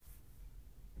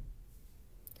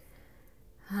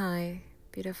Hi,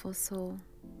 beautiful soul.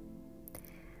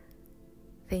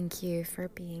 Thank you for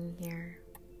being here.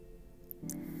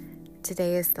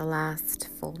 Today is the last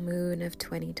full moon of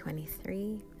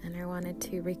 2023, and I wanted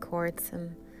to record some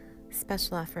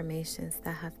special affirmations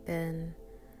that have been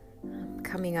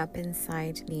coming up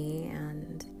inside me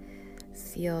and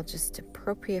feel just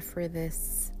appropriate for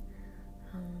this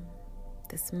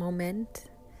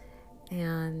moment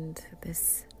and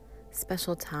this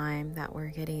special time that we're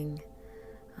getting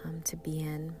to be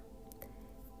in.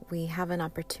 We have an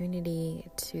opportunity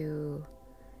to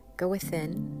go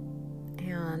within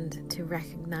and to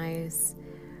recognize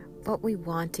what we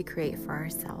want to create for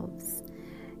ourselves.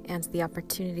 And the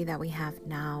opportunity that we have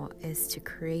now is to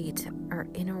create our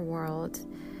inner world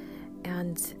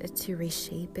and to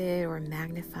reshape it or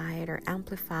magnify it or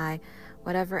amplify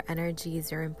whatever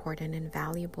energies are important and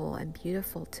valuable and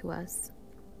beautiful to us.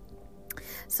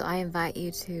 So I invite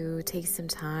you to take some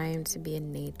time to be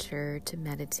in nature, to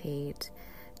meditate,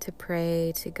 to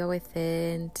pray, to go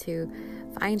within, to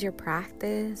find your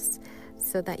practice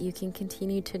so that you can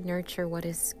continue to nurture what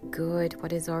is good,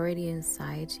 what is already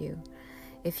inside you.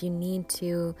 If you need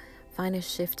to find a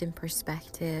shift in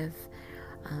perspective,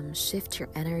 shift your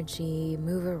energy,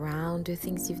 move around, do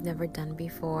things you've never done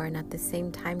before, and at the same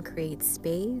time create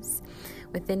space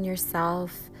within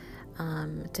yourself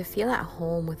to feel at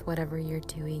home with whatever you're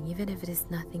doing, even if it is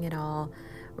nothing at all.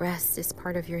 Rest is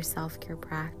part of your self-care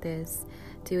practice.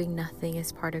 Doing nothing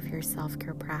is part of your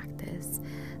self-care practice.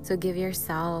 So give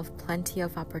yourself plenty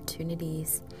of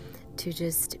opportunities to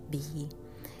just be,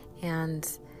 and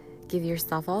give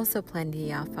yourself also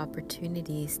plenty of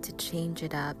opportunities to change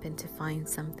it up and to find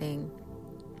something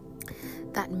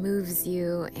that moves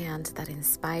you and that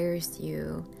inspires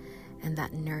you and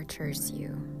that nurtures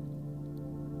you.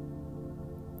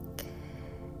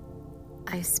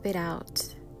 I spit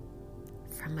out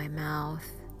from my mouth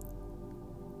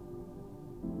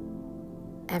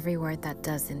every word that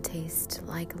doesn't taste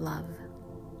like love.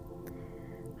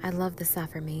 I love this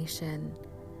affirmation.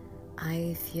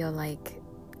 I feel like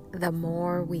the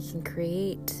more we can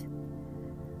create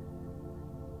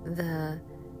the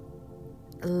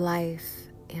life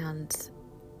and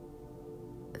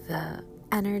the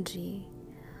energy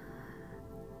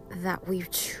that we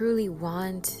truly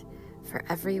want for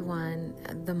everyone,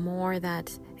 the more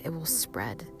that it will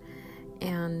spread.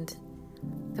 And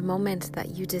the moment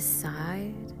that you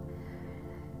decide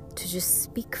to just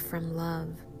speak from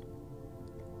love,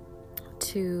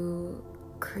 to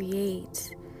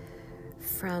create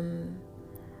from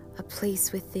a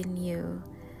place within you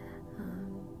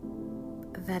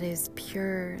that is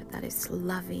pure, that is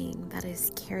loving, that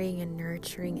is caring and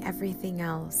nurturing, everything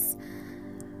else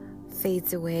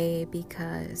fades away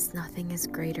because nothing is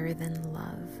greater than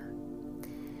love.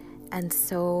 And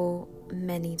so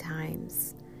many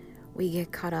times we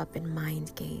get caught up in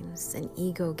mind games and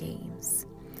ego games,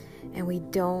 and we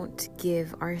don't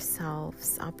give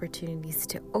ourselves opportunities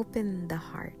to open the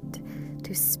heart,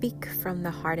 to speak from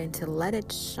the heart, and to let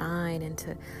it shine and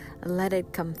to let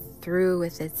it come through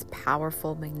with its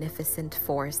powerful, magnificent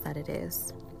force that it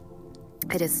is.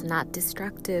 It is not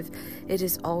destructive. It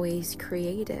is always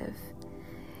creative.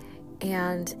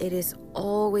 And it is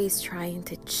always trying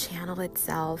to channel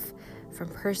itself from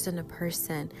person to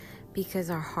person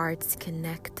because our hearts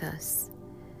connect us.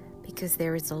 Because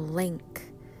there is a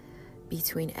link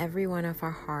between every one of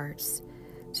our hearts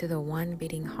to the one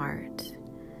beating heart.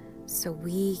 So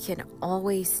we can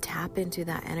always tap into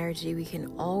that energy. We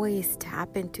can always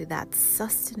tap into that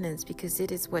sustenance because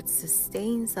it is what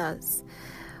sustains us,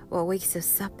 what wakes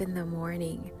us up in the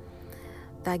morning,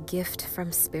 that gift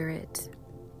from spirit.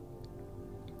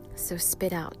 So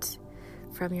spit out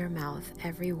from your mouth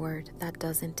every word that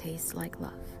doesn't taste like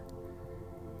love.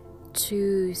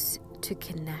 Choose to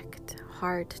connect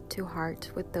heart to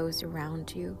heart with those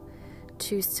around you.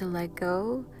 Choose to let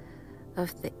go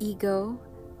of the ego,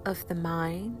 of the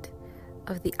mind,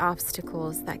 of the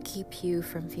obstacles that keep you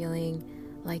from feeling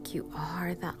like you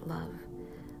are that love,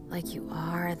 like you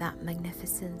are that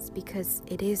magnificence, because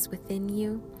it is within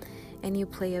you, and you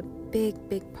play a big,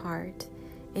 big part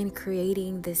in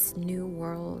creating this new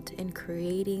world, in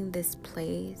creating this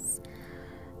place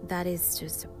that is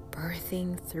just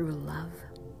birthing through love,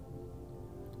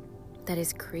 that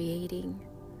is creating,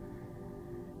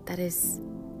 that is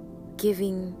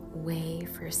giving way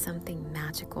for something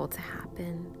magical to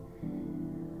happen.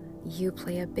 You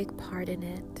play a big part in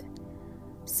it.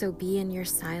 So be in your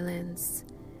silence,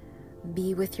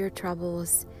 be with your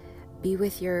troubles, be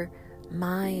with your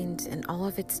mind and all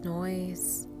of its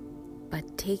noise,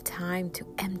 but take time to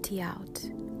empty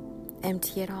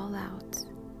it all out,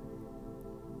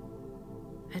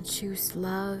 and choose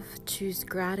love, choose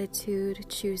gratitude,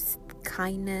 choose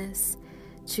kindness,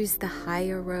 choose the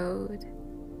higher road.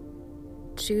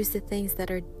 Choose the things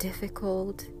that are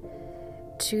difficult.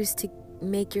 Choose to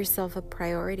make yourself a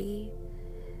priority.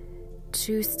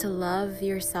 Choose to love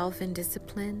yourself in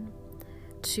discipline.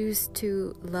 Choose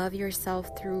to love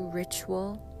yourself through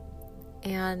ritual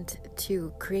and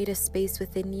to create a space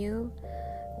within you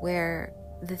where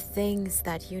the things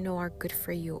that you know are good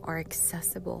for you are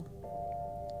accessible.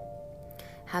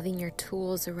 Having your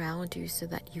tools around you so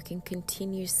that you can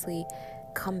continuously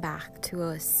come back to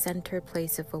a center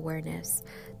place of awareness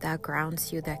that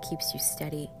grounds you, that keeps you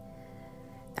steady,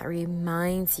 that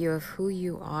reminds you of who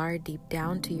you are deep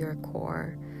down to your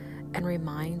core, and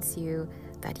reminds you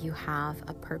that you have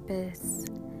a purpose,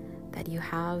 that you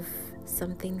have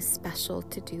something special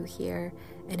to do here.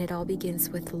 And it all begins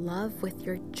with love, with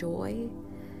your joy,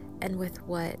 and with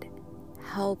what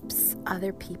helps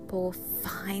other people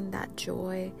find that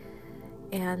joy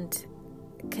and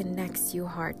connects you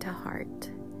heart to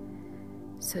heart.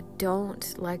 So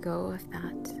don't let go of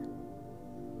that.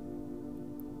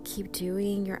 Keep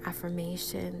doing your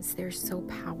affirmations. They're so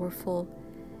powerful.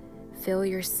 Fill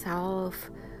yourself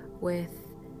with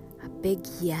a big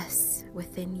yes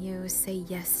within you. Say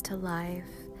yes to life.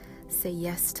 Say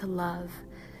yes to love.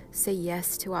 Say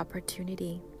yes to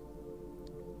opportunity.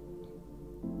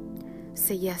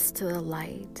 Say yes to the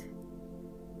light.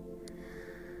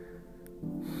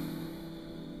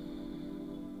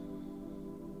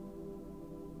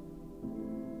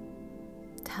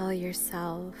 Tell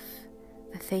yourself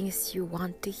the things you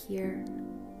want to hear.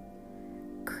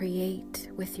 Create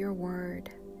with your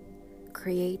word.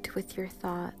 Create with your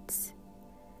thoughts.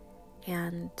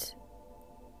 And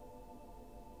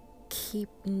keep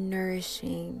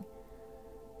nourishing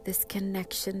this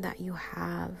connection that you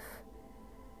have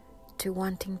to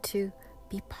wanting to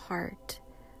be part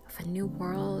of a new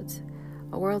world,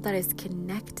 a world that is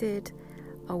connected,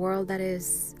 a world that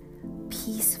is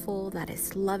peaceful, that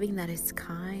is loving, that is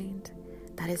kind,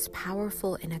 that is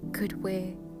powerful in a good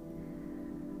way.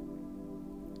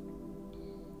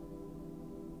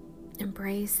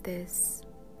 Embrace this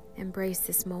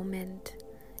moment,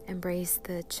 embrace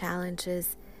the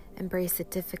challenges, embrace the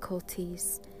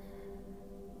difficulties,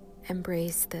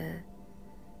 embrace the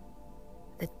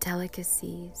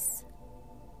delicacies,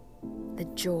 the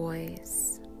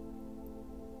joys.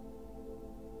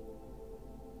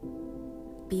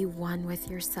 Be one with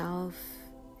yourself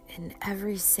in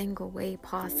every single way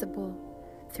possible,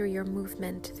 through your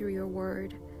movement, through your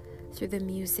word, through the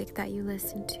music that you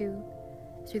listen to,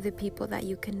 through the people that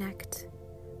you connect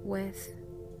with.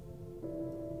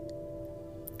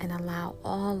 And allow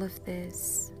all of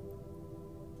this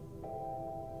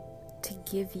to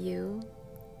give you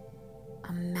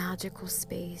a magical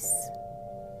space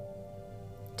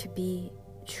to be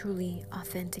truly,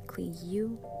 authentically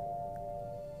you,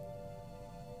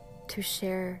 to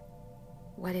share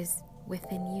what is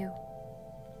within you,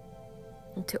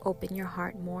 and to open your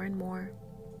heart more and more,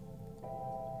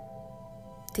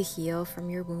 to heal from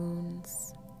your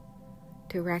wounds,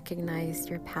 to recognize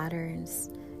your patterns,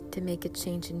 to make a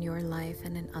change in your life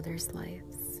and in others'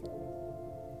 lives.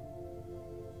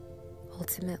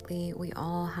 Ultimately, we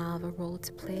all have a role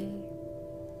to play,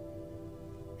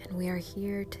 and we are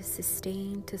here to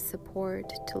sustain, to support,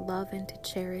 to love, and to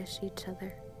cherish each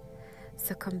other.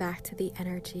 So come back to the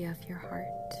energy of your heart.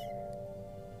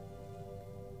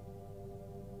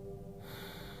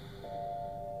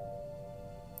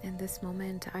 In this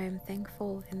moment, I am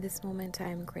thankful. In this moment, I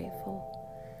am grateful.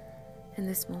 In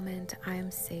this moment, I am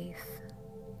safe.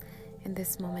 In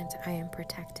this moment, I am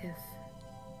protective.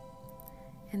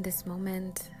 In this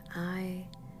moment, I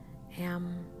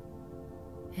am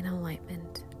in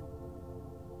alignment.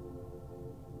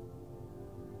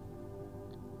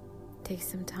 Take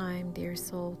some time, dear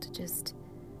soul, to just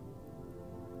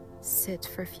sit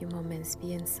for a few moments,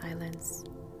 be in silence,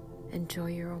 enjoy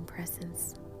your own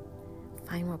presence.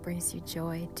 Find what brings you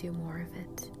joy, do more of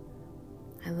it.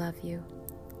 I love you.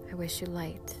 I wish you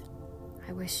light.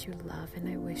 I wish you love, and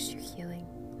I wish you healing.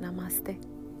 Namaste.